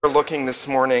We're looking this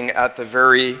morning at the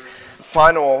very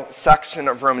final section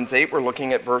of Romans 8. We're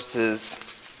looking at verses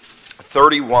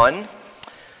 31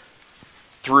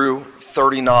 through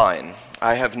 39.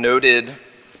 I have noted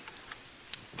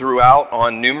throughout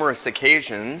on numerous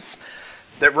occasions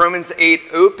that Romans 8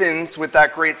 opens with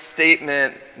that great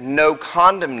statement, no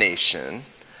condemnation,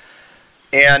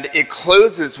 and it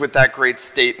closes with that great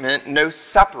statement, no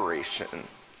separation.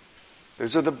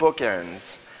 Those are the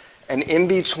bookends. And in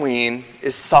between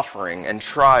is suffering and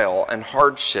trial and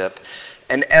hardship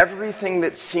and everything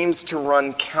that seems to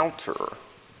run counter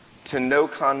to no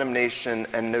condemnation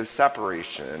and no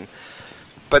separation.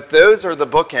 But those are the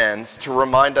bookends to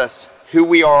remind us who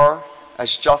we are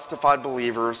as justified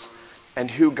believers and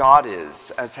who God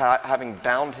is as having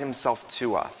bound himself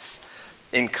to us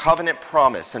in covenant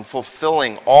promise and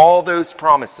fulfilling all those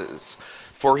promises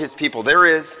for his people. There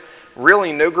is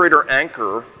really no greater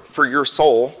anchor for your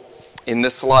soul in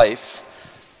this life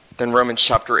than Romans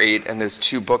chapter 8 and those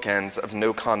two bookends of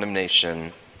no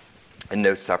condemnation and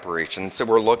no separation. So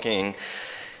we're looking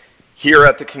here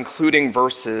at the concluding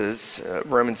verses,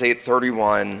 Romans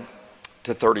 8:31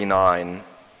 to 39.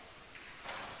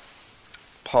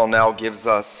 Paul now gives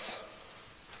us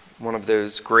one of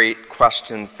those great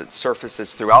questions that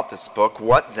surfaces throughout this book.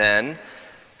 What then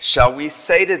shall we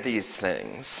say to these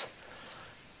things?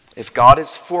 If God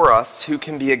is for us, who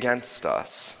can be against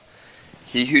us?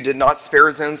 He who did not spare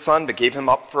his own son, but gave him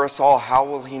up for us all, how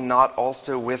will he not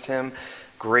also with him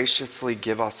graciously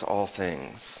give us all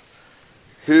things?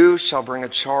 Who shall bring a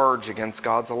charge against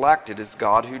God's elect? It is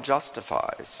God who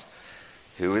justifies.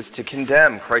 Who is to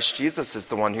condemn? Christ Jesus is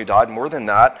the one who died. More than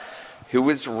that, who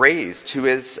was raised, who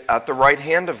is at the right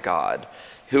hand of God,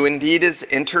 who indeed is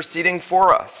interceding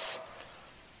for us.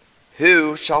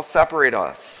 Who shall separate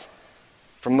us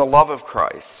from the love of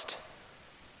Christ?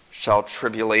 Shall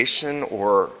tribulation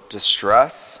or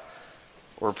distress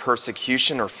or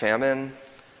persecution or famine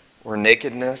or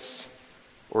nakedness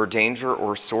or danger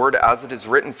or sword, as it is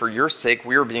written, for your sake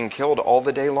we are being killed all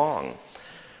the day long.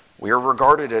 We are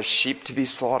regarded as sheep to be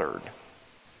slaughtered.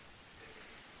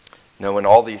 No, in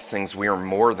all these things we are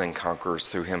more than conquerors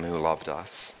through him who loved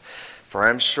us. For I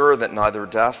am sure that neither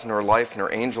death, nor life,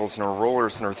 nor angels, nor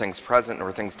rulers, nor things present,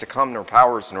 nor things to come, nor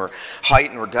powers, nor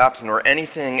height, nor depth, nor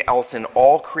anything else in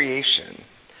all creation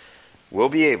will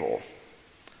be able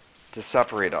to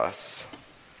separate us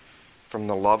from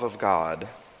the love of God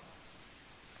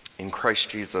in Christ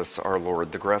Jesus our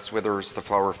Lord. The grass withers, the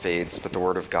flower fades, but the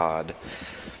word of God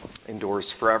endures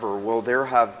forever. Well, there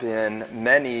have been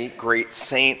many great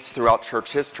saints throughout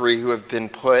church history who have been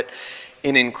put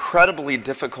in incredibly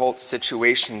difficult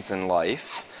situations in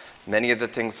life. Many of the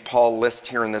things Paul lists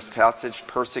here in this passage,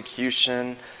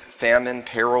 persecution, famine,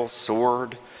 peril,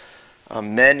 sword.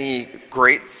 Many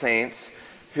great saints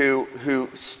who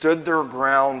stood their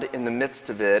ground in the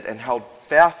midst of it and held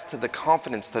fast to the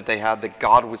confidence that they had that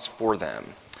God was for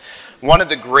them. One of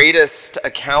the greatest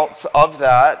accounts of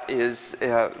that is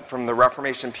from the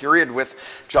Reformation period with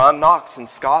John Knox in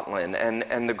Scotland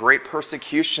and the great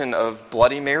persecution of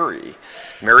Bloody Mary,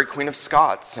 Mary Queen of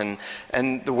Scots,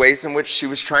 and the ways in which she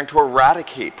was trying to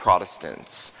eradicate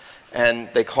Protestants. And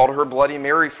they called her Bloody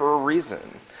Mary for a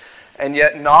reason. And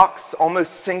yet Knox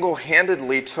almost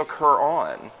single-handedly took her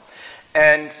on.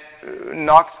 And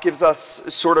Knox gives us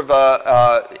sort of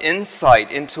a insight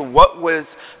into what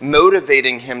was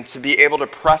motivating him to be able to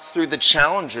press through the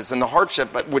challenges and the hardship,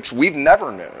 but which we've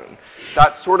never known.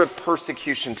 That sort of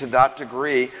persecution to that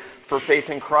degree for faith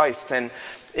in Christ. And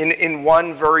in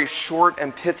one very short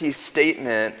and pithy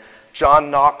statement,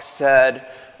 John Knox said,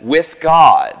 with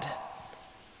God,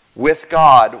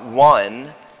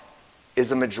 one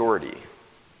is a majority.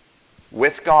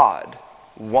 With God,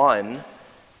 one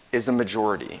is a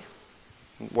majority.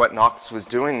 What Knox was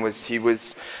doing was he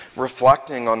was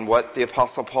reflecting on what the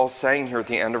Apostle Paul's saying here at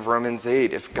the end of Romans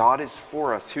 8. If God is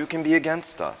for us, who can be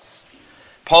against us?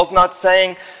 Paul's not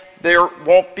saying there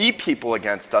won't be people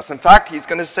against us. In fact, he's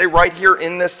going to say right here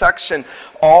in this section,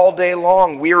 all day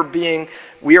long we are being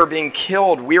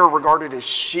killed. We are regarded as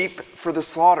sheep for the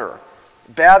slaughter.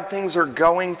 Bad things are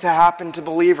going to happen to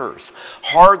believers.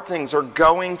 Hard things are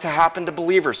going to happen to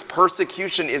believers.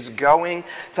 Persecution is going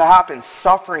to happen.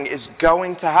 Suffering is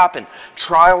going to happen.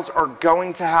 Trials are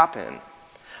going to happen.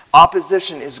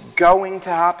 Opposition is going to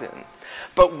happen.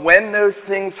 But when those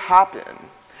things happen,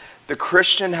 the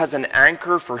Christian has an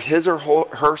anchor for his or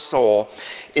her soul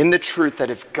in the truth that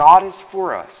if God is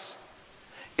for us,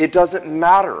 it doesn't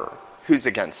matter who's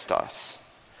against us.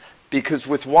 Because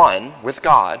with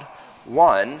God,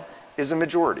 one is a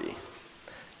majority.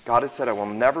 God has said, I will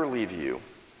never leave you.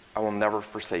 I will never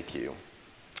forsake you.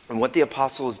 And what the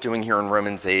apostle is doing here in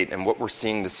Romans 8 and what we're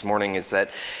seeing this morning is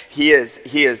that he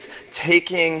is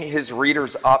taking his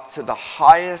readers up to the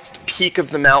highest peak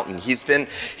of the mountain. He's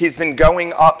been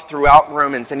going up throughout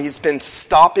Romans, and he's been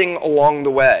stopping along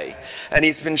the way. And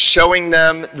he's been showing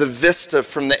them the vista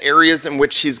from the areas in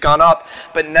which he's gone up.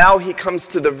 But now he comes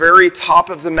to the very top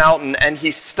of the mountain and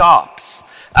he stops,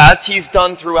 as he's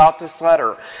done throughout this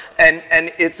letter. And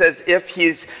it's as if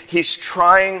he's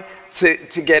trying to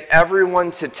get everyone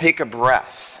to take a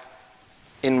breath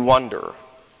in wonder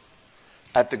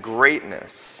at the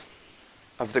greatness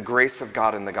of the grace of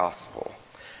God in the gospel,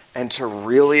 and to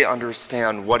really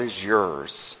understand what is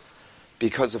yours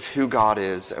because of who God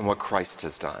is and what Christ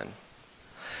has done.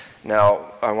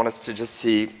 Now, I want us to just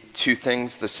see two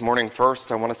things this morning.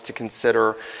 First, I want us to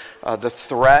consider the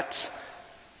threat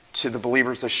to the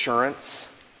believer's assurance,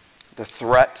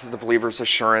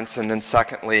 and then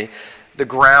secondly, the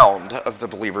ground of the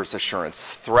believer's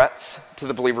assurance. Threats to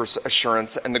the believer's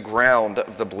assurance and the ground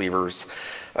of the believer's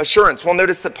assurance. Well,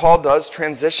 notice that Paul does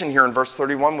transition here in verse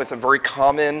 31 with a very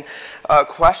common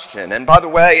question. And by the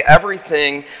way,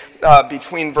 everything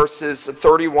between verses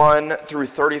 31 through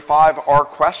 35 are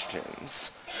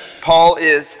questions. Paul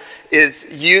is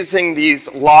using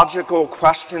these logical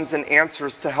questions and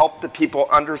answers to help the people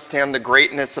understand the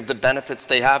greatness of the benefits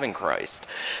they have in Christ.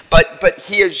 But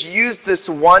he has used this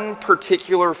one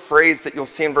particular phrase that you'll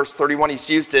see in verse 31. He's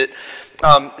used it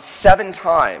 7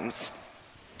 times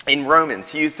in Romans.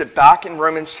 He used it back in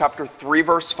Romans chapter 3,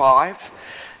 verse 5.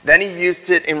 Then he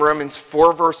used it in Romans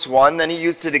 4, verse 1. Then he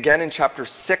used it again in chapter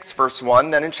 6, verse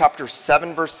 1. Then in chapter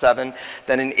 7, verse 7.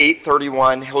 Then in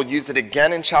 8:31. He'll use it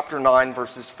again in chapter 9,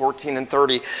 verses 14 and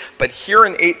 30. But here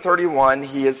in 8:31,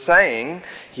 he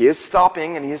is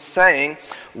stopping and he is saying,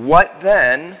 what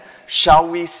then shall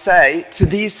we say to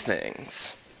these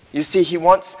things? You see, he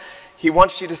wants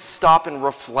you to stop and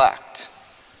reflect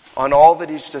on all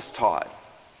that he's just taught.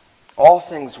 All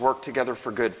things work together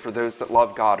for good for those that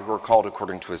love God, who are called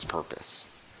according to his purpose.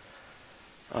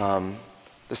 The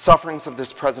sufferings of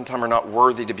this present time are not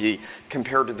worthy to be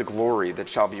compared to the glory that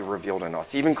shall be revealed in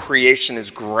us. Even creation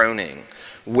is groaning,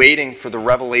 waiting for the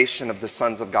revelation of the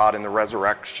sons of God in the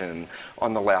resurrection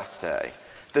on the last day.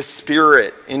 The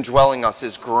Spirit indwelling us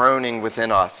is groaning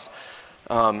within us,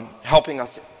 helping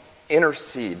us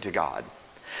intercede to God.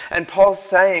 And Paul's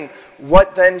saying,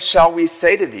 what then shall we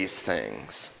say to these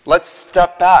things? Let's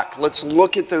step back. Let's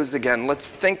look at those again.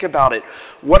 Let's think about it.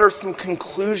 What are some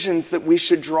conclusions that we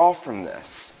should draw from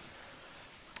this?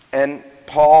 And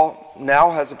Paul now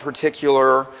has a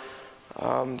particular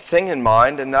thing in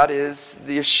mind, and that is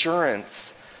the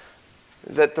assurance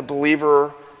that the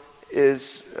believer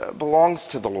belongs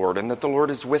to the Lord and that the Lord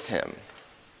is with him.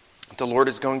 The Lord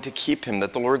is going to keep him,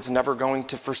 that the Lord's never going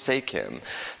to forsake him,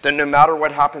 that no matter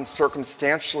what happens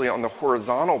circumstantially on the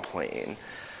horizontal plane,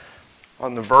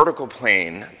 on the vertical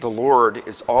plane, the Lord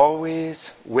is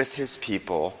always with his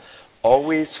people,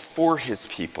 always for his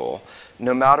people,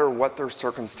 no matter what their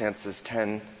circumstances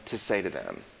tend to say to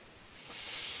them.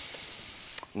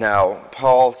 Now,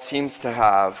 Paul seems to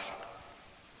have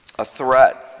a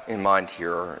threat in mind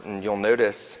here, and you'll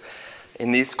notice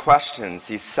in these questions,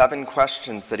 these 7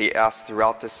 questions that he asks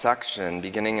throughout this section,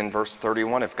 beginning in verse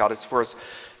 31, if God is for us,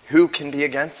 who can be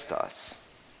against us?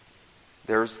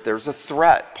 There's a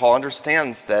threat. Paul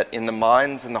understands that in the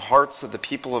minds and the hearts of the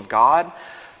people of God,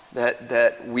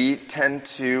 that we tend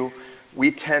to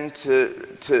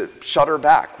shudder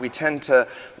back. We tend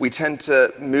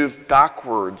to move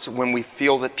backwards when we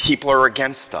feel that people are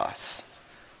against us.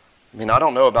 I mean, I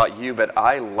don't know about you, but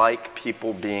I like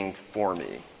people being for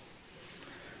me.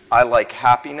 I like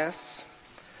happiness,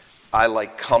 I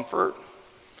like comfort,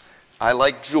 I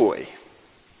like joy.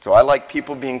 So I like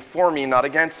people being for me, not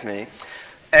against me.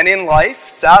 And in life,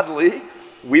 sadly,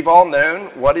 we've all known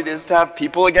what it is to have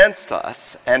people against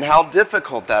us and how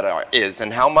difficult that is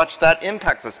and how much that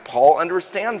impacts us. Paul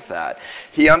understands that.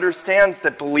 He understands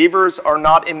that believers are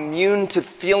not immune to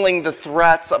feeling the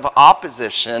threats of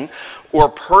opposition or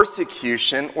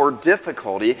persecution or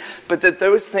difficulty, but that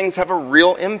those things have a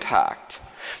real impact.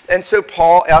 And so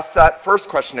Paul asks that first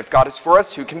question, if God is for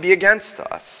us, who can be against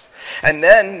us? And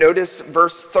then notice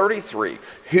verse 33,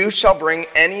 who shall bring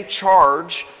any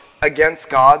charge against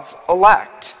God's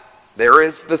elect? There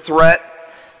is the threat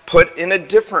put in a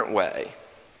different way.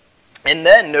 And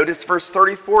then notice verse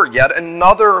 34, yet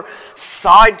another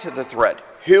side to the threat.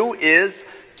 Who is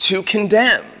to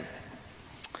condemn?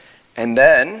 And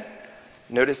then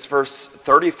notice verse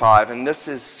 35, and this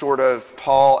is sort of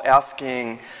Paul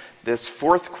asking this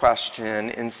fourth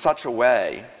question in such a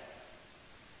way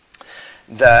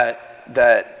that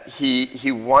that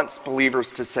he wants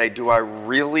believers to say, do I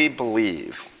really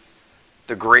believe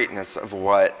the greatness of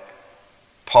what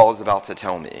Paul is about to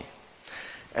tell me?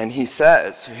 And he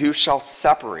says, who shall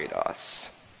separate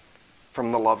us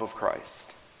from the love of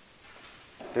Christ?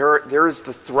 There is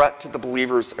the threat to the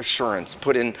believer's assurance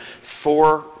put in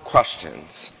 4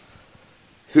 questions.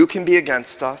 Who can be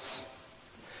against us?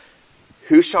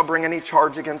 Who shall bring any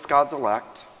charge against God's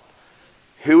elect?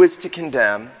 Who is to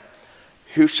condemn?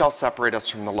 Who shall separate us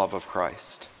from the love of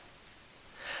Christ?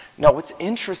 Now, what's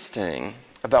interesting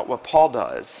about what Paul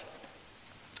does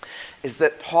is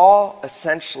that Paul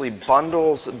essentially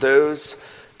bundles those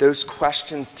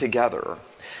questions together.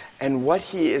 And what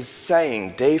he is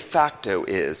saying de facto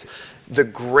is the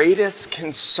greatest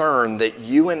concern that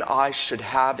you and I should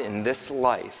have in this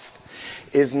life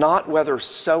is not whether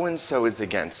so-and-so is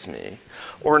against me,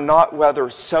 or not whether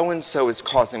so-and-so is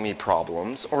causing me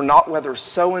problems, or not whether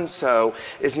so-and-so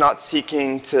is not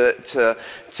seeking to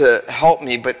help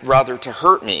me, but rather to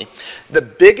hurt me. The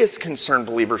biggest concern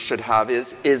believers should have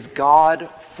is God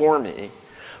for me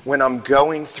when I'm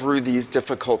going through these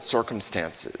difficult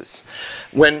circumstances?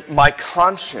 When my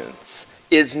conscience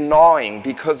is gnawing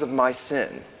because of my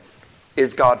sin,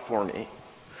 is God for me?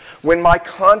 When my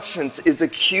conscience is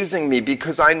accusing me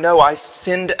because I know I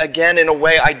sinned again in a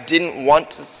way I didn't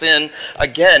want to sin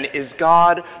again, is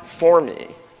God for me?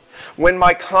 When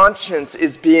my conscience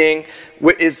is being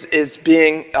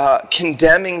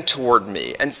condemning toward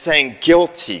me and saying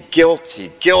guilty,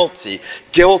 guilty, guilty,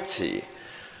 guilty,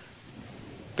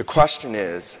 the question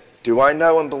is, do I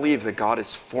know and believe that God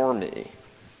is for me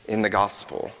in the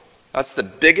gospel? That's the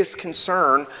biggest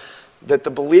concern that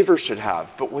the believer should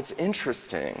have. But what's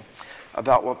interesting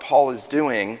about what Paul is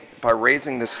doing by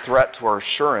raising this threat to our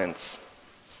assurance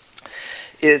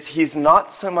is he's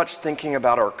not so much thinking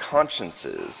about our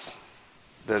consciences,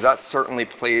 though that certainly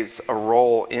plays a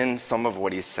role in some of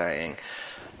what he's saying.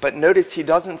 But notice he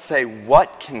doesn't say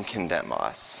what can condemn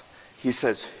us. He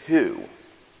says who.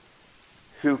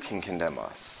 Who can condemn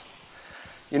us?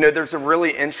 You know, there's a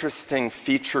really interesting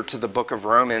feature to the book of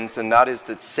Romans, and that is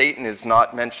that Satan is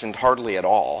not mentioned hardly at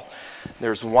all.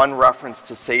 There's one reference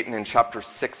to Satan in chapter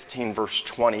 16, verse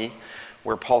 20,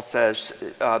 where Paul says,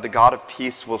 the God of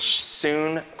peace will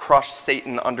soon crush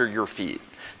Satan under your feet.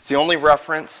 It's the only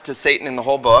reference to Satan in the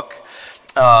whole book.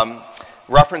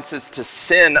 References to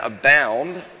sin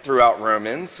abound throughout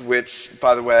Romans, which,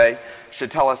 by the way, should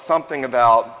tell us something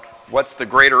about what's the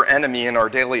greater enemy in our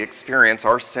daily experience,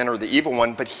 our sin or the evil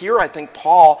one. But here I think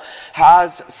Paul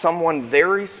has someone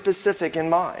very specific in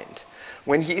mind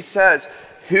when he says,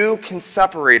 who can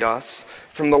separate us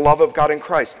from the love of God in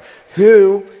Christ?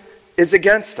 Who is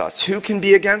against us? Who can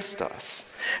be against us?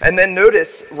 And then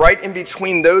notice right in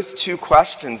between those 2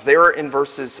 questions, there in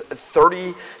verses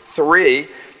 33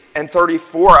 and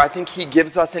 34, I think he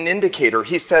gives us an indicator.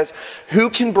 He says, who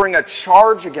can bring a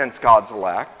charge against God's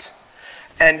elect?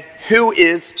 And who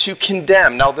is to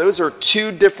condemn? Now, those are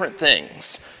 2 different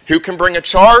things. Who can bring a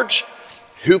charge?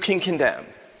 Who can condemn?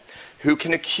 Who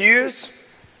can accuse?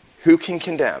 Who can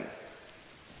condemn?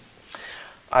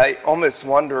 I almost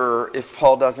wonder if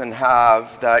Paul doesn't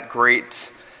have that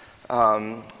great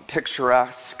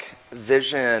picturesque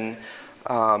vision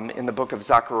in the book of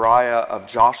Zechariah of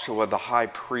Joshua the high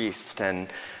priest. And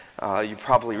you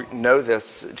probably know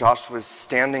this. Joshua's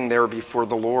standing there before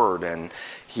the Lord, and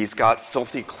he's got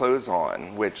filthy clothes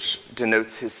on, which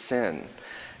denotes his sin.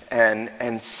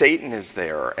 And Satan is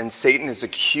there, and Satan is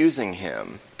accusing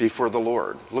him before the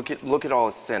Lord. Look at all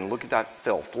his sin. Look at that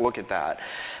filth. Look at that.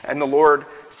 And the Lord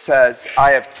says,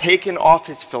 I have taken off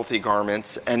his filthy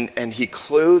garments, and he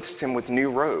clothes him with new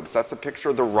robes. That's a picture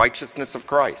of the righteousness of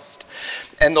Christ.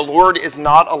 And the Lord is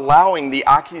not allowing the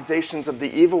accusations of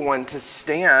the evil one to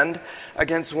stand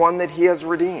against one that he has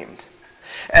redeemed.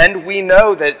 And we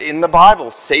know that in the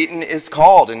Bible, Satan is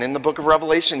called, and in the book of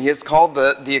Revelation, he is called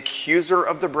the accuser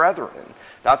of the brethren.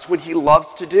 That's what he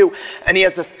loves to do. And he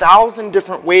has 1,000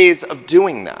 different ways of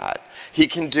doing that. He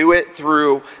can do it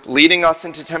through leading us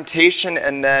into temptation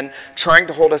and then trying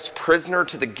to hold us prisoner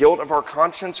to the guilt of our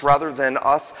conscience rather than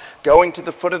us going to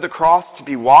the foot of the cross to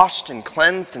be washed and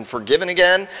cleansed and forgiven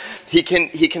again. He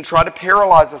can try to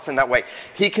paralyze us in that way.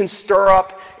 He can stir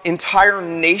up entire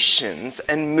nations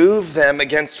and move them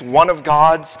against one of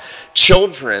God's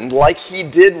children, like he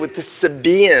did with the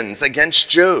Sabaeans against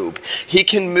Job. He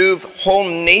can move whole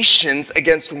nations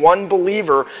against one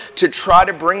believer to try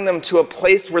to bring them to a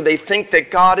place where they think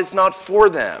that God is not for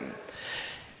them.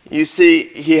 You see,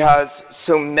 he has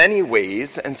so many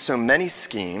ways and so many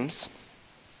schemes,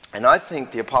 and I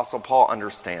think the Apostle Paul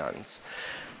understands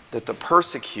that the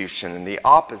persecution and the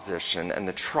opposition and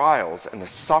the trials and the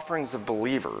sufferings of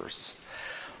believers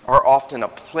are often a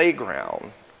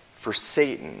playground for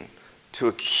Satan to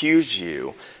accuse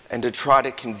you and to try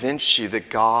to convince you that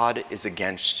God is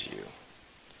against you.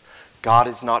 God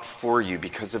is not for you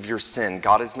because of your sin.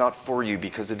 God is not for you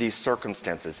because of these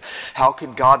circumstances. How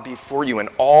could God be for you when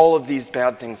all of these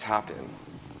bad things happen?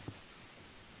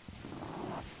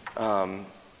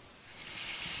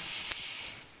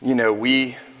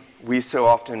 We so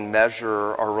often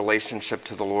measure our relationship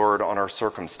to the Lord on our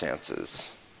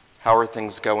circumstances. How are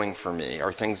things going for me?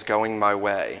 Are things going my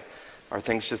way? Are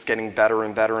things just getting better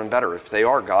and better and better? If they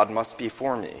are, God must be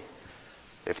for me.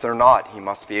 If they're not, he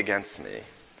must be against me.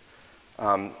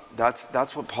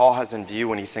 That's what Paul has in view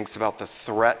when he thinks about the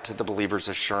threat to the believer's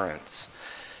assurance.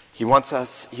 He wants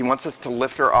us to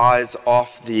lift our eyes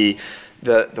off the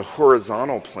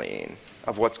horizontal plane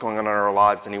of what's going on in our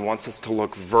lives, and he wants us to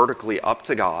look vertically up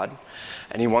to God,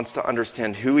 and he wants to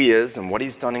understand who he is and what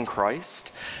he's done in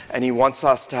Christ, and he wants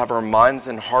us to have our minds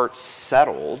and hearts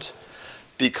settled,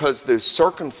 because those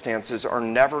circumstances are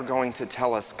never going to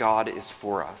tell us God is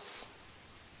for us.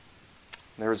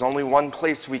 There is only one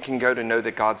place we can go to know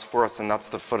that God's for us, and that's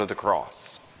the foot of the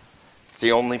cross. It's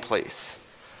the only place.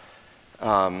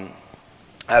 I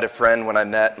had a friend when I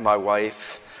met my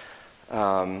wife.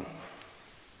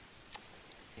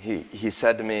 He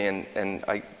said to me, and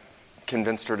I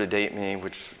convinced her to date me,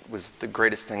 which was the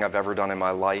greatest thing I've ever done in my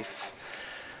life.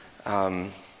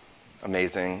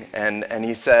 Amazing. And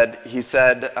he said,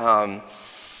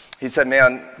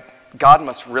 man, God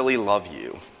must really love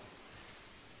you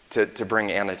to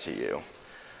bring Anna to you.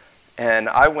 And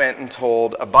I went and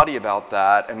told a buddy about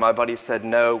that, and my buddy said,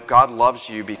 no, God loves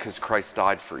you because Christ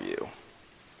died for you.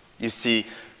 You see,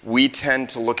 we tend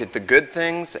to look at the good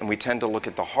things, and we tend to look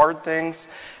at the hard things,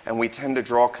 and we tend to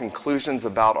draw conclusions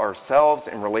about ourselves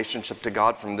in relationship to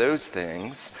God from those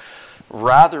things,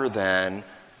 rather than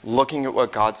looking at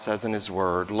what God says in his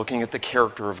word, looking at the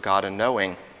character of God and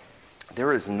knowing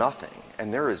there is nothing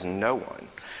and there is no one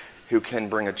who can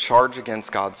bring a charge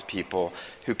against God's people,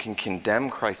 who can condemn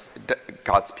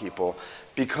God's people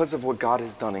because of what God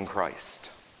has done in Christ.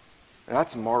 And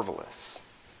that's marvelous.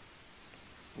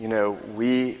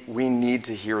 We need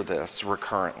to hear this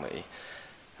recurrently.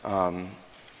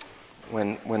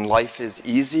 When life is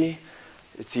easy,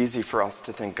 it's easy for us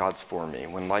to think God's for me.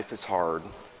 When life is hard,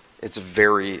 it's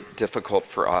very difficult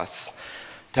for us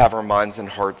to have our minds and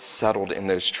hearts settled in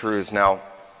those truths. Now,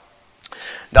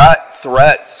 that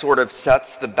threat sort of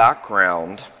sets the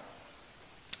background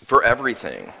for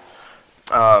everything.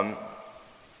 Now,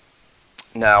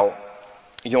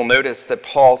 you'll notice that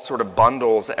Paul sort of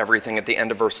bundles everything at the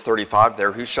end of verse 35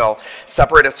 there. Who shall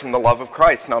separate us from the love of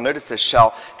Christ? Now notice this: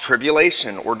 shall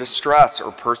tribulation or distress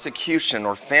or persecution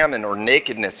or famine or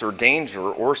nakedness or danger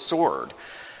or sword.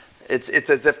 It's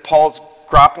as if Paul's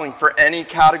grappling for any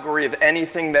category of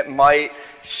anything that might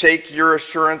shake your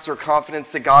assurance or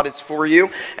confidence that God is for you.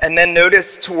 And then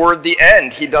notice toward the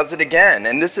end, he does it again.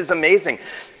 And this is amazing.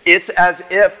 It's as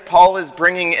if Paul is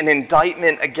bringing an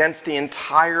indictment against the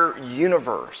entire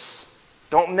universe.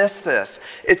 Don't miss this.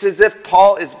 It's as if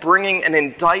Paul is bringing an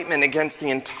indictment against the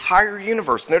entire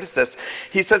universe. Notice this.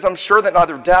 He says, I'm sure that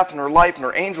neither death, nor life,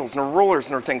 nor angels, nor rulers,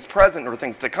 nor things present, nor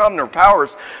things to come, nor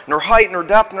powers, nor height, nor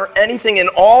depth, nor anything in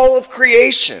all of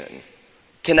creation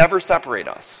can ever separate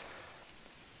us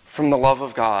from the love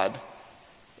of God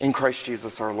in Christ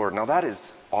Jesus our Lord. Now that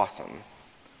is awesome.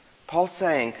 Paul's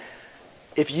saying,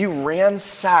 if you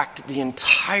ransacked the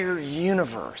entire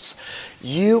universe,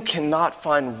 you cannot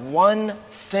find one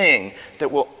thing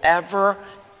that will ever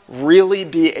really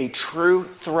be a true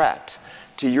threat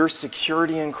to your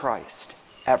security in Christ,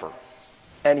 ever,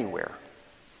 anywhere.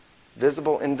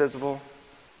 Visible, invisible,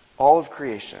 all of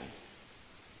creation.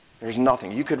 There's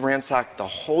nothing. You could ransack the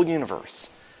whole universe.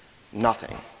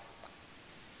 Nothing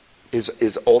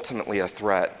is ultimately a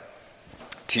threat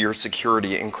to your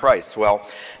security in Christ. Well,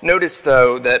 notice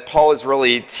though that Paul is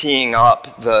really teeing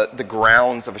up the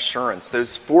grounds of assurance.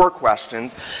 Those four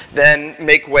questions then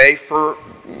make way for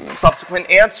subsequent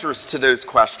answers to those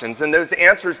questions, and those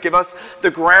answers give us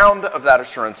the ground of that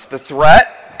assurance. The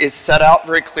threat is set out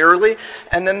very clearly,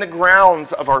 and then the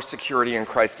grounds of our security in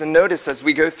Christ. And notice as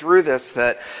we go through this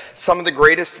that some of the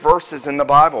greatest verses in the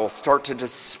Bible start to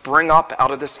just spring up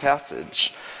out of this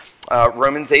passage.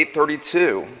 Romans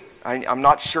 8:32. I'm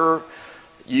not sure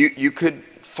you could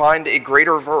find a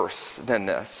greater verse than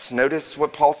this. Notice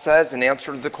what Paul says in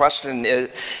answer to the question,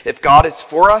 if God is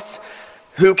for us,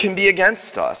 who can be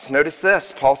against us? Notice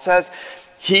this. Paul says,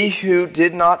 he who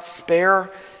did not spare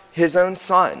his own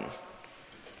son,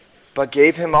 but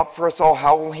gave him up for us all,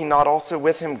 how will he not also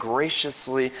with him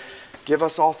graciously give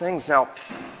us all things? Now,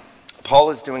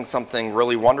 Paul is doing something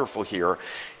really wonderful here.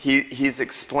 He's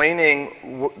explaining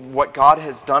what God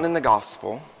has done in the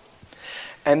gospel,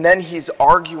 and then he's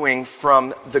arguing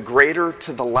from the greater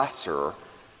to the lesser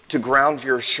to ground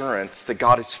your assurance that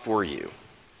God is for you.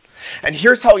 And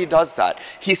here's how he does that.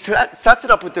 He sets it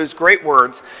up with those great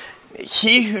words,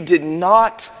 he who did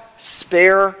not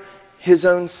spare his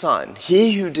own son.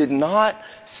 He who did not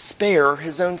spare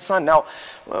his own son. Now,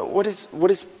 what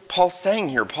is Paul saying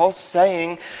here? Paul's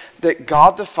saying that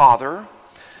God the Father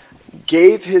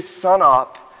gave his son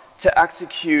up to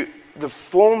execute the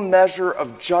full measure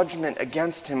of judgment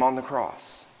against him on the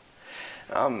cross.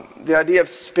 The idea of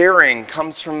sparing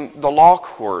comes from the law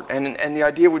court, and the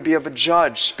idea would be of a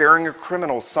judge sparing a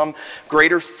criminal some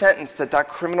greater sentence that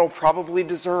criminal probably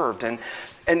deserved. And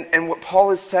what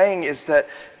Paul is saying is that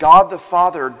God the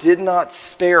Father did not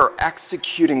spare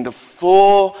executing the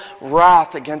full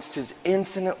wrath against his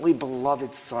infinitely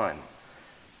beloved Son.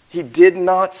 He did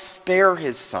not spare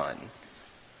his Son.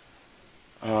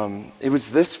 It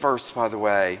was this verse, by the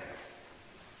way.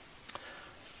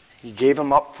 He gave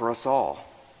him up for us all.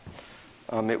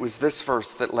 It was this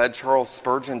verse that led Charles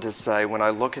Spurgeon to say, when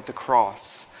I look at the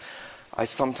cross, I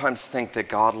sometimes think that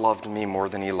God loved me more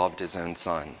than he loved his own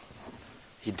Son.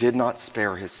 He did not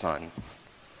spare his Son.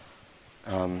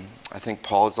 I think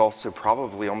Paul is also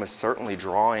probably almost certainly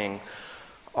drawing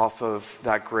off of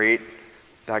that great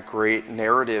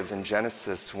narrative in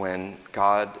Genesis when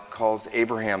God calls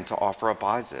Abraham to offer up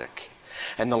Isaac.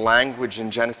 And the language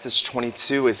in Genesis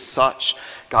 22 is such.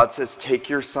 God says, take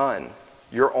your son,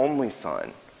 your only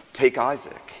son, take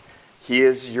Isaac. He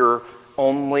is your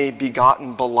only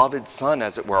begotten beloved son,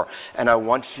 as it were. And I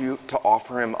want you to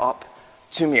offer him up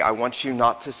to me. I want you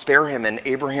not to spare him. And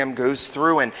Abraham goes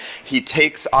through and he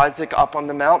takes Isaac up on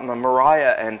the mountain of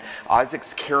Moriah, and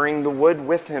Isaac's carrying the wood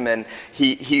with him, and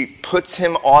he puts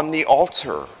him on the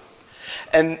altar.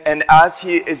 And as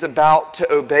he is about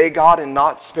to obey God and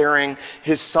not sparing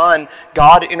his son,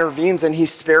 God intervenes and he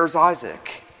spares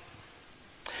Isaac.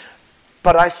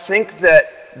 But I think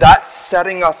that's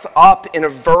setting us up in a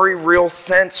very real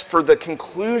sense for the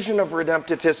conclusion of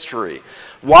redemptive history.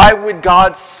 Why would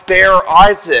God spare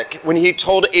Isaac when he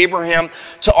told Abraham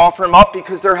to offer him up?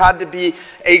 Because there had to be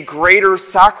a greater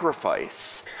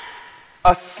sacrifice.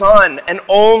 A son, an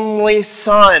only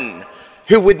son,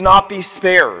 who would not be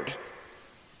spared.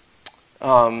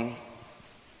 I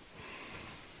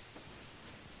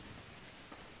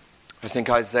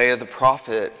think Isaiah the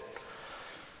prophet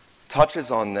touches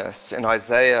on this in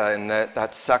Isaiah, in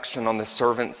that section on the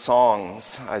servant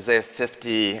songs, Isaiah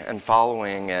 50 and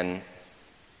following, and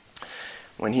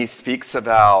when he speaks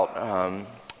about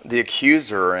the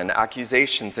accuser and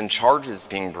accusations and charges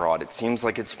being brought, it seems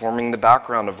like it's forming the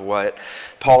background of what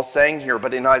Paul's saying here.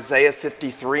 But in Isaiah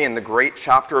 53, in the great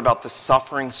chapter about the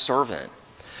suffering servant,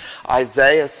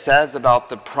 Isaiah says about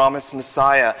the promised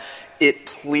Messiah, it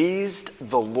pleased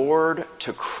the Lord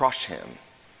to crush him.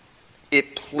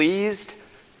 It pleased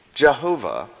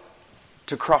Jehovah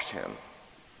to crush him.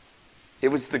 It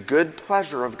was the good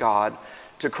pleasure of God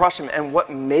to crush him. And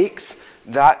what makes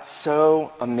that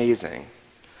so amazing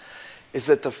is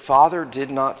that the Father did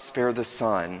not spare the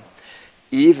Son,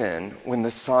 even when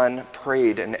the Son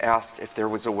prayed and asked if there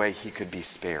was a way he could be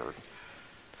spared.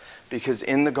 Because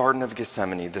in the Garden of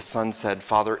Gethsemane, the Son said,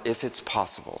 Father, if it's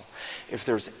possible, if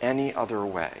there's any other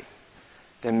way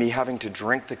than me having to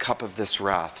drink the cup of this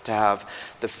wrath, to have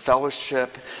the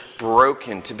fellowship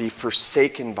broken, to be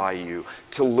forsaken by you,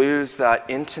 to lose that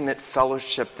intimate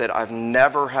fellowship that I've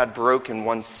never had broken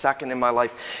 1 second in my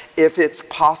life, if it's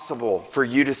possible for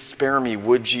you to spare me,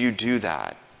 would you do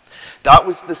that? That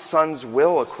was the Son's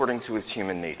will according to his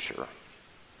human nature.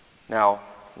 Now,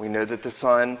 we know that the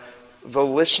Son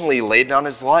volitionally laid down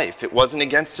his life. It wasn't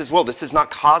against his will. This is not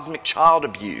cosmic child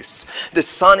abuse. The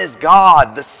Son is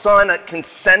God. The Son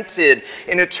consented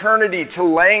in eternity to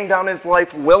laying down his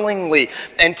life willingly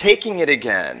and taking it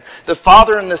again. The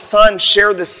Father and the Son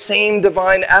share the same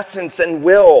divine essence and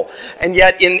will. And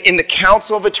yet in the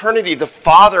council of eternity, the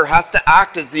Father has to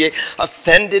act as the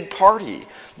offended party,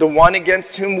 the one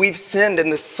against whom we've sinned,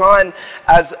 and the Son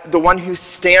as the one who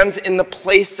stands in the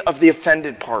place of the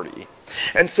offended party.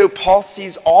 And so Paul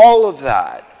sees all of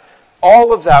that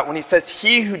when he says,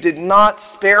 he who did not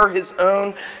spare his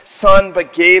own Son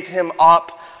but gave him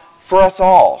up for us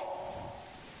all.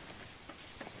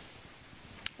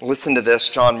 Listen to this,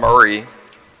 John Murray,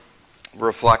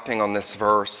 reflecting on this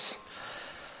verse.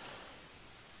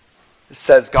 It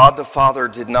says, God the Father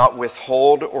did not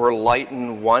withhold or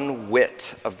lighten one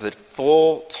whit of the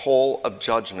full toll of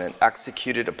judgment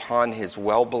executed upon his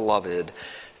well-beloved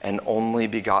and only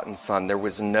begotten Son. There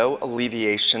was no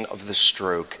alleviation of the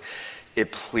stroke.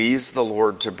 It pleased the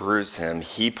Lord to bruise him.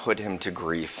 He put him to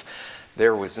grief.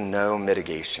 There was no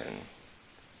mitigation.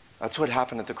 That's what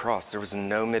happened at the cross. There was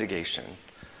no mitigation.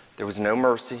 There was no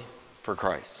mercy for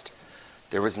Christ.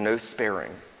 There was no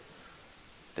sparing.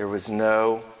 There was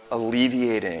no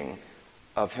alleviating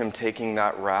of him taking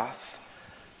that wrath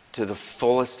to the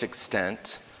fullest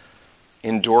extent,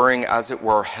 enduring, as it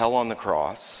were, hell on the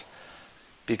cross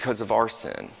because of our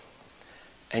sin.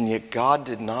 And yet God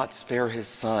did not spare his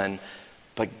Son,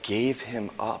 but gave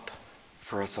him up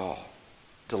for us all,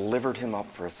 delivered him up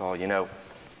for us all. You know,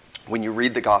 when you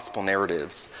read the gospel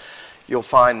narratives, you'll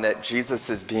find that Jesus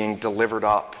is being delivered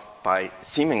up by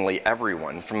seemingly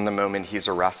everyone from the moment he's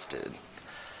arrested.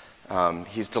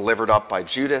 He's delivered up by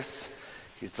Judas.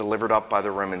 He's delivered up by the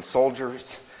Roman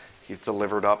soldiers. He's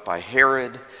delivered up by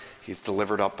Herod. He's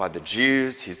delivered up by the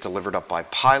Jews. He's delivered up by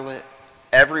Pilate.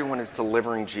 Everyone is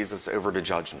delivering Jesus over to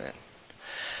judgment.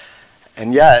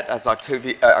 And yet, as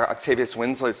Octavius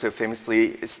Winslow so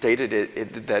famously stated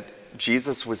it, that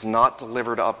Jesus was not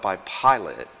delivered up by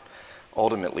Pilate,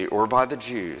 ultimately, or by the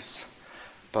Jews,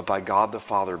 but by God the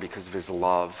Father because of his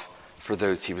love for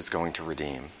those he was going to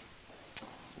redeem.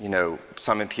 You know,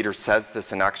 Simon Peter says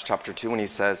this in Acts chapter 2 when he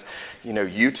says, you know,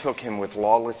 you took him with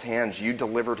lawless hands, you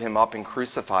delivered him up and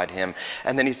crucified him.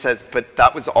 And then he says, but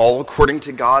that was all according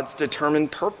to God's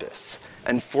determined purpose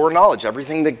and foreknowledge,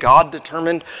 everything that God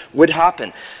determined would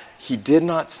happen. He did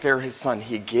not spare his Son.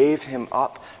 He gave him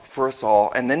up for us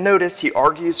all. And then notice he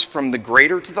argues from the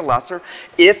greater to the lesser.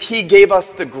 If he gave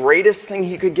us the greatest thing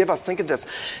he could give us, think of this,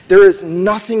 there is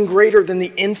nothing greater than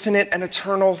the infinite and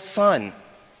eternal Son.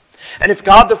 And if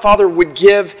God the Father would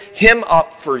give him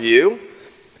up for you,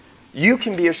 you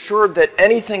can be assured that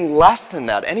anything less than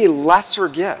that, any lesser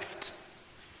gift,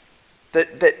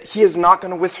 that he is not going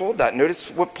to withhold that.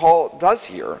 Notice what Paul does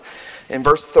here. In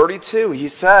verse 32, he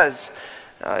says,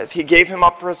 if he gave him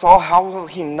up for us all, how will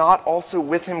he not also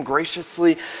with him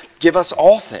graciously give us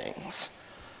all things?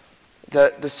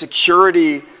 The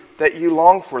security that you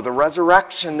long for, the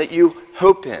resurrection that you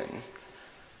hope in,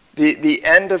 the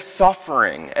end of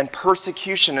suffering and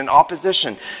persecution and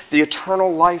opposition, the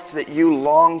eternal life that you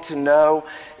long to know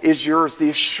is yours, the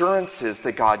assurances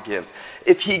that God gives.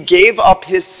 If he gave up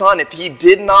his Son, if he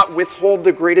did not withhold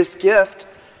the greatest gift,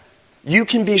 you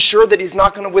can be sure that he's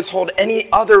not going to withhold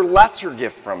any other lesser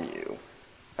gift from you.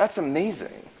 That's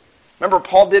amazing. Remember,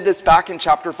 Paul did this back in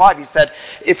chapter 5. He said,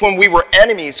 if when we were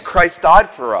enemies, Christ died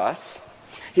for us,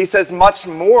 he says, much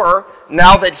more,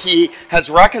 now that he has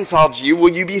reconciled you,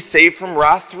 will you be saved from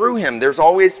wrath through him. There's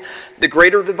always the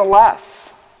greater to the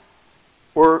less,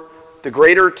 or the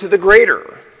greater to the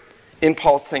greater in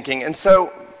Paul's thinking. And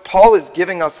so Paul is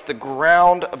giving us the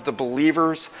ground of the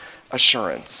believer's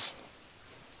assurance.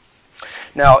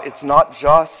 Now, it's not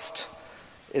just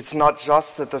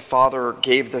that the Father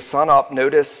gave the Son up.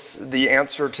 Notice the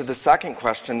answer to the second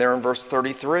question there in verse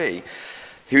 33.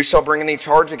 Who shall bring any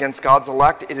charge against God's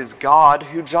elect? It is God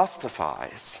who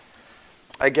justifies.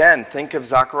 Again, think of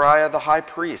Zechariah the high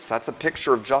priest. That's a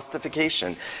picture of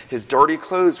justification. His dirty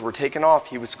clothes were taken off.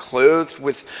 He was clothed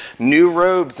with new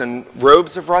robes and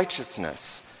robes of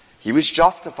righteousness. He was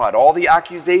justified. All the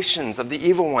accusations of the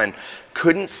evil one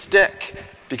couldn't stick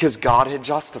because God had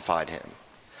justified him.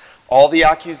 All the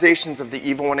accusations of the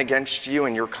evil one against you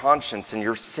and your conscience and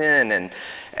your sin and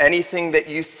anything that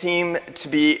you seem to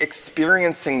be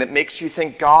experiencing that makes you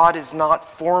think God is not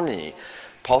for me.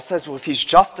 Paul says, well, if he's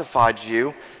justified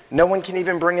you, no one can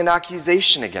even bring an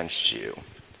accusation against you.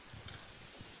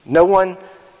 No one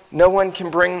can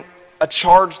bring a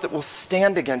charge that will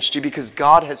stand against you because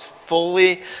God has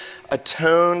fully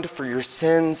atoned for your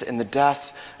sins in the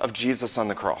death of Jesus on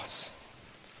the cross.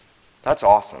 That's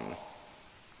awesome.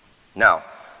 Now,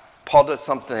 Paul does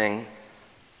something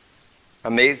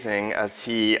amazing as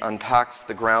he unpacks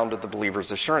the ground of the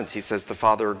believer's assurance. He says the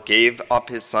Father gave up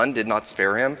his Son, did not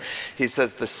spare him. He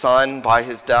says the Son, by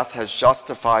his death, has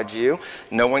justified you.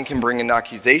 No one can bring an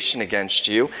accusation against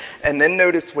you. And then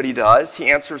notice what he does. He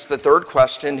answers the third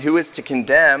question, who is to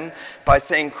condemn, by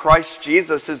saying Christ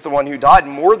Jesus is the one who died.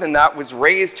 More than that, was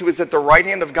raised, who is at the right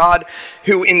hand of God,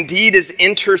 who indeed is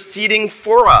interceding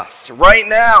for us. Right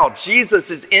now, Jesus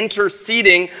is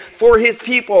interceding for his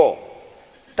people.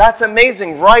 That's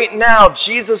amazing. Right now,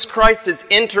 Jesus Christ is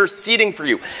interceding for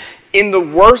you. In the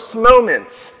worst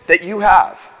moments that you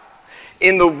have,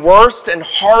 in the worst and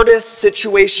hardest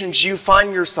situations you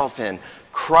find yourself in,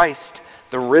 Christ,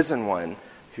 the risen one,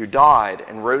 who died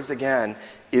and rose again,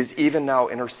 is even now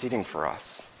interceding for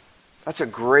us. That's a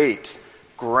great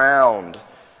ground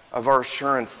of our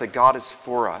assurance that God is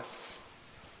for us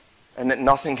and that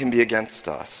nothing can be against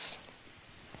us.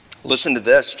 Listen to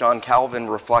this, John Calvin,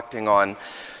 reflecting on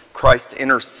Christ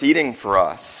interceding for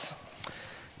us,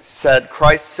 said,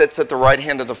 Christ sits at the right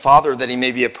hand of the Father that he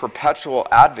may be a perpetual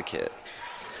advocate,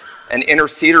 an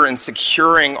interceder in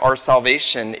securing our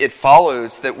salvation. It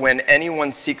follows that when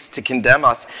anyone seeks to condemn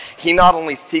us, he not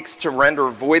only seeks to render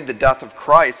void the death of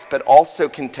Christ, but also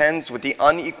contends with the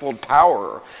unequaled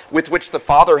power with which the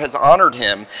Father has honored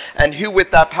him, and who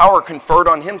with that power conferred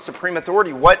on him supreme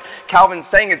authority. What Calvin's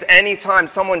saying is, anytime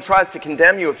someone tries to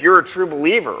condemn you, if you're a true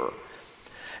believer,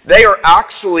 they are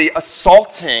actually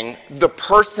assaulting the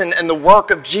person and the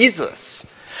work of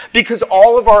Jesus. Because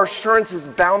all of our assurance is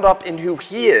bound up in who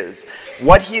he is,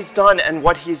 what he's done, and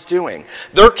what he's doing.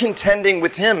 They're contending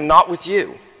with him, not with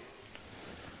you.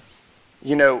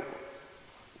 You know,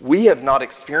 we have not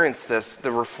experienced this.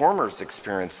 The reformers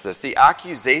experienced this. The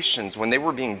accusations when they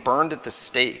were being burned at the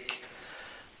stake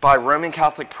by Roman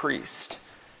Catholic priests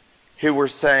who were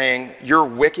saying, you're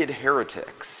wicked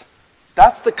heretics.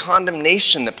 That's the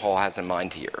condemnation that Paul has in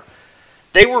mind here.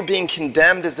 They were being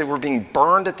condemned as they were being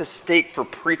burned at the stake for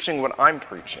preaching what I'm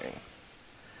preaching.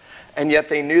 And yet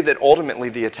they knew that ultimately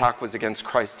the attack was against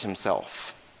Christ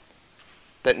himself.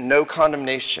 That no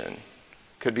condemnation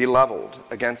could be leveled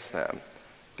against them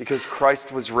because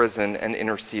Christ was risen and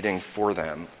interceding for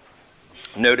them.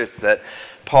 Notice that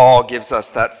Paul gives us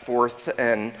that fourth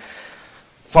and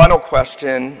final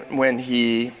question when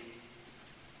he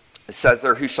says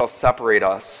there, who shall separate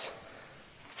us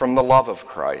from the love of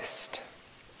Christ?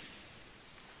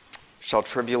 Shall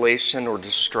tribulation or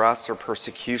distress or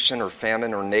persecution or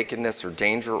famine or nakedness or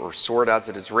danger or sword, as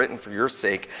it is written, for your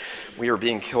sake we are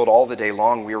being killed all the day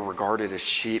long. We are regarded as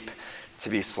sheep to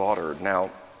be slaughtered. Now,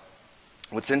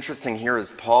 what's interesting here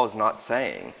is Paul is not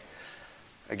saying,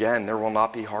 again, there will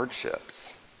not be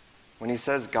hardships. When he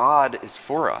says God is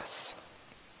for us,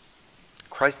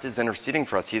 Christ is interceding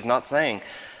for us, he's not saying,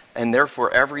 and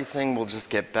therefore everything will just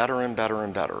get better and better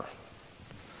and better.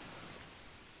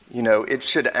 You know, it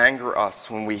should anger us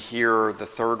when we hear the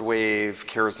third wave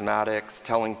charismatics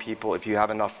telling people, if you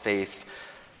have enough faith,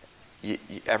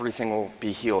 everything will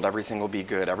be healed, everything will be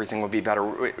good, everything will be better.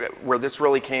 Where this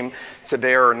really came to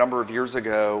bear a number of years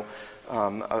ago,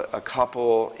 a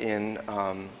couple in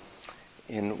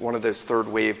one of those third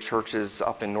wave churches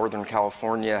up in Northern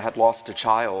California had lost a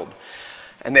child.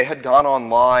 And they had gone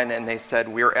online and they said,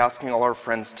 we're asking all our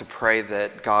friends to pray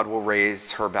that God will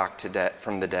raise her back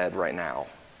from the dead right now.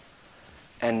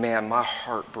 And man, my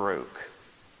heart broke.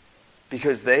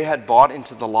 Because they had bought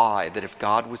into the lie that if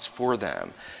God was for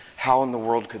them, how in the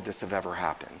world could this have ever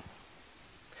happened?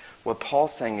 What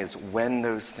Paul's saying is, when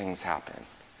those things happen,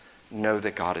 know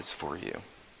that God is for you.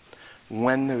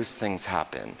 When those things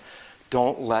happen,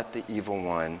 don't let the evil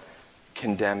one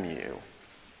condemn you.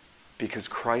 Because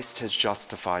Christ has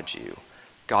justified you.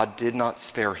 God did not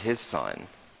spare his son,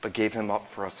 but gave him up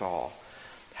for us all.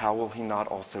 How will he not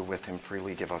also with him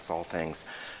freely give us all things?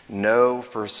 Know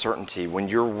for certainty, when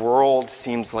your world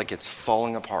seems like it's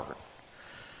falling apart,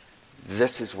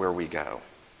 this is where we go.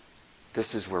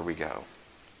 This is where we go.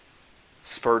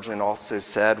 Spurgeon also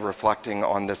said, reflecting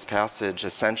on this passage,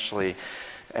 essentially,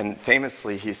 and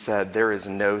famously, he said, there is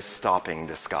no stopping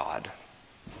this God.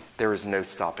 There is no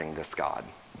stopping this God.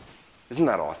 Isn't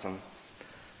that awesome?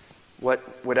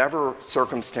 Whatever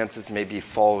circumstances may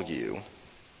befall you.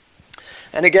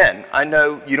 And again, I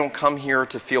know you don't come here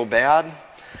to feel bad.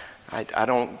 I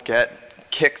don't get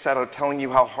kicks out of telling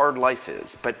you how hard life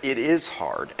is, but it is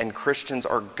hard, and Christians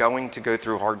are going to go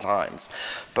through hard times.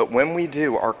 But when we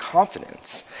do, our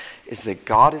confidence is that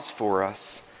God is for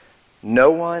us.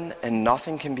 No one and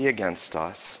nothing can be against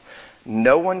us.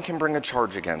 No one can bring a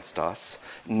charge against us.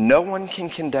 No one can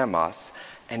condemn us.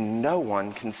 And no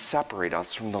one can separate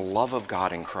us from the love of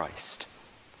God in Christ.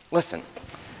 Listen,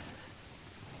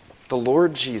 the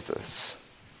Lord Jesus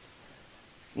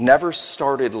never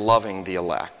started loving the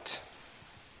elect.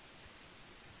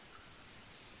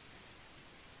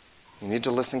 You need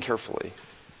to listen carefully.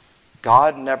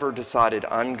 God never decided,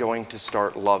 I'm going to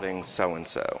start loving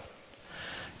so-and-so.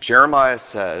 Jeremiah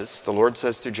says, the Lord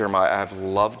says through Jeremiah, I have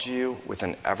loved you with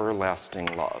an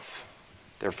everlasting love.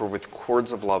 Therefore, with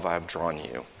cords of love I have drawn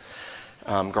you.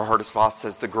 Gerhardus Voss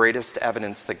says, the greatest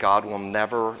evidence that God will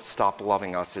never stop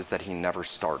loving us is that he never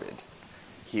started.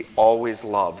 He always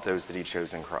loved those that he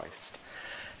chose in Christ.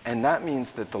 And that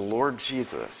means that the Lord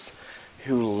Jesus,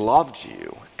 who loved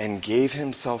you and gave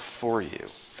himself for you,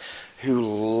 who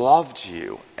loved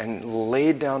you and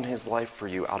laid down his life for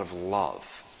you out of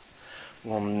love,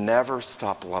 will never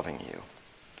stop loving you.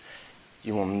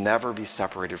 You will never be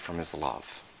separated from his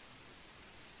love.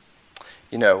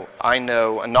 You know, I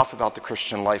know enough about the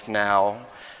Christian life now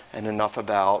and enough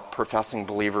about professing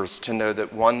believers to know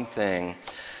that one thing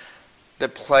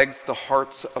that plagues the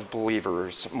hearts of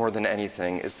believers more than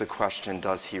anything is the question,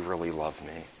 does he really love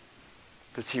me?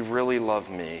 Does he really love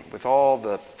me? With all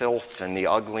the filth and the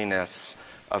ugliness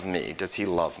of me, does he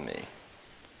love me?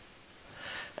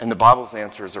 And the Bible's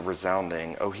answer is a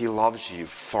resounding, oh, he loves you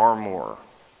far more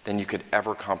than you could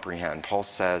ever comprehend. Paul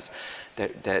says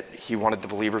that he wanted the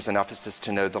believers in Ephesus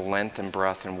to know the length and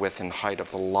breadth and width and height of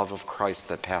the love of Christ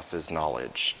that passes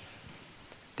knowledge,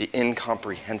 the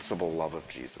incomprehensible love of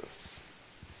Jesus.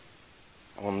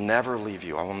 I will never leave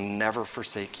you. I will never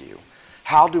forsake you.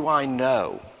 How do I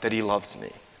know that he loves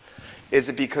me? Is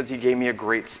it because he gave me a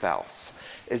great spouse?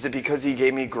 Is it because he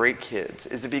gave me great kids?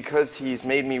 Is it because he's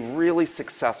made me really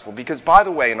successful? Because, by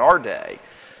the way, in our day,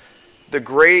 the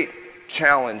great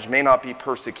challenge may not be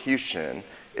persecution.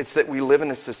 It's that we live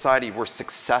in a society where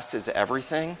success is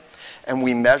everything, and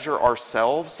we measure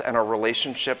ourselves and our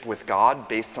relationship with God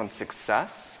based on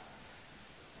success.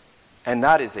 And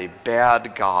that is a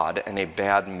bad God and a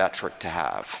bad metric to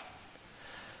have.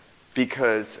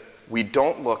 Because we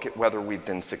don't look at whether we've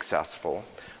been successful.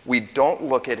 We don't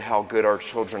look at how good our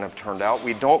children have turned out.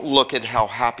 We don't look at how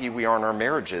happy we are in our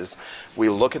marriages. We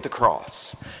look at the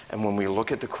cross. And when we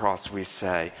look at the cross, we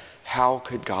say, how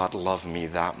could God love me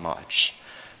that much?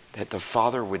 That the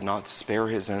Father would not spare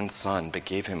his own Son, but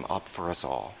gave him up for us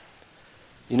all.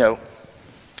 You know,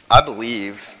 I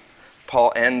believe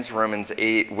Paul ends Romans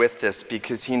 8 with this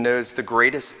because he knows the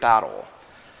greatest battle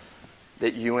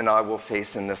that you and I will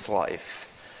face in this life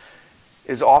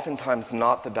is oftentimes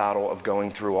not the battle of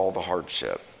going through all the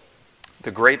hardship.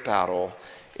 The great battle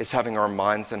is having our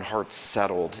minds and hearts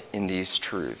settled in these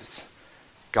truths.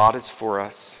 God is for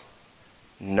us.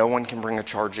 No one can bring a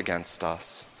charge against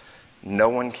us. No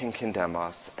one can condemn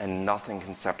us, and nothing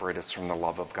can separate us from the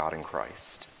love of God in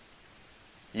Christ.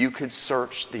 You could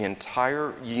search the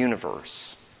entire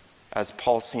universe, as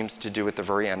Paul seems to do at the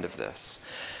very end of this,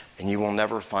 and you will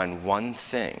never find one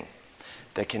thing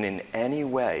that can in any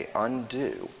way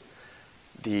undo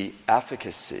the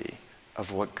efficacy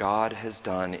of what God has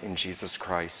done in Jesus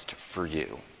Christ for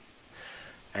you.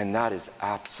 And that is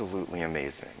absolutely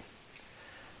amazing.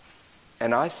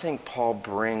 And I think Paul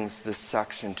brings this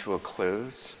section to a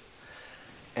close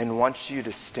and wants you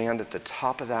to stand at the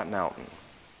top of that mountain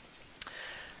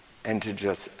and to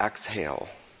just exhale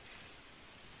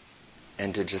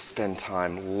and to just spend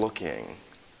time looking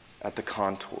at the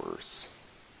contours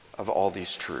of all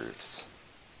these truths.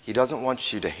 He doesn't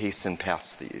want you to hasten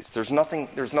past these. There's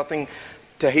nothing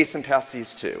to hasten past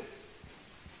these two.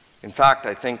 In fact,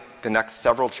 I think the next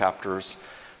several chapters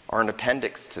are an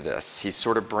appendix to this. He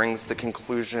sort of brings the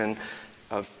conclusion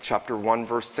of chapter 1,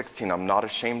 verse 16, I'm not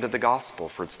ashamed of the gospel,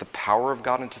 for it's the power of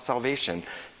God unto salvation,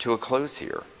 to a close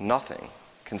here. Nothing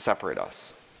can separate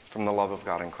us from the love of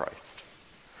God in Christ.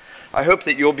 I hope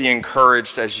that you'll be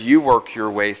encouraged as you work your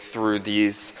way through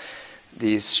these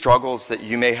struggles that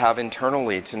you may have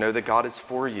internally to know that God is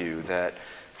for you, that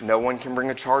no one can bring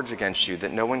a charge against you,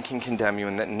 that no one can condemn you,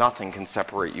 and that nothing can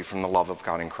separate you from the love of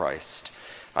God in Christ.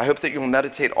 I hope that you'll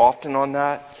meditate often on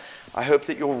that. I hope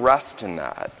that you'll rest in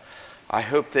that. I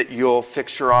hope that you'll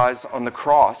fix your eyes on the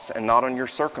cross and not on your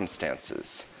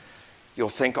circumstances. You'll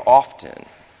think often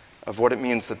of what it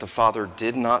means that the Father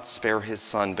did not spare his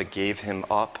Son, but gave him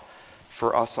up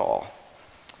for us all.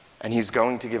 And he's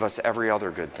going to give us every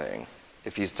other good thing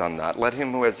if he's done that. Let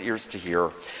him who has ears to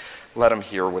hear, let him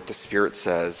hear what the Spirit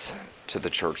says to the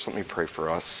church. Let me pray for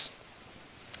us.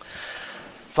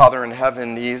 Father in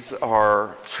heaven, these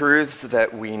are truths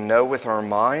that we know with our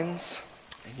minds,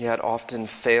 and yet often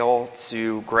fail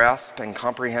to grasp and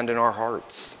comprehend in our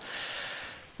hearts.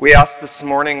 We ask this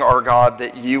morning, our God,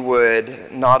 that you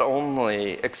would not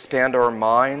only expand our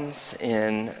minds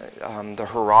in the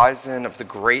horizon of the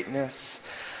greatness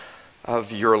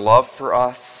of your love for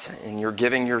us, in your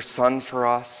giving your Son for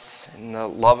us, in the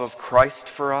love of Christ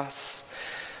for us,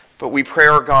 but we pray,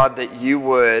 our God, that you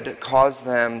would cause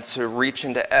them to reach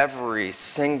into every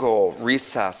single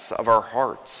recess of our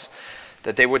hearts,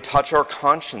 that they would touch our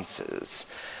consciences,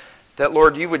 that,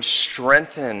 Lord, you would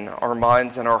strengthen our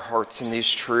minds and our hearts in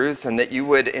these truths, and that you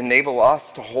would enable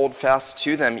us to hold fast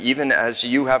to them, even as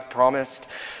you have promised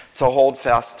to hold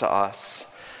fast to us.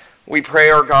 We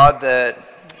pray, our God, that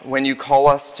when you call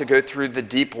us to go through the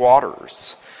deep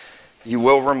waters, you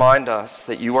will remind us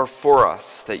that you are for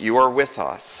us, that you are with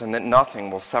us, and that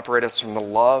nothing will separate us from the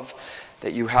love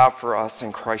that you have for us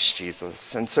in Christ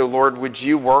Jesus. And so, Lord, would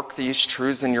you work these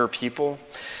truths in your people?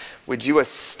 Would you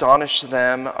astonish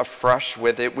them afresh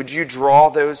with it? Would you draw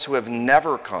those who have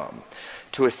never come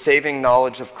to a saving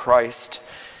knowledge of Christ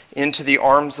into the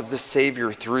arms of the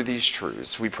Savior through these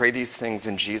truths? We pray these things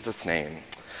in Jesus' name.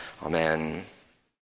 Amen.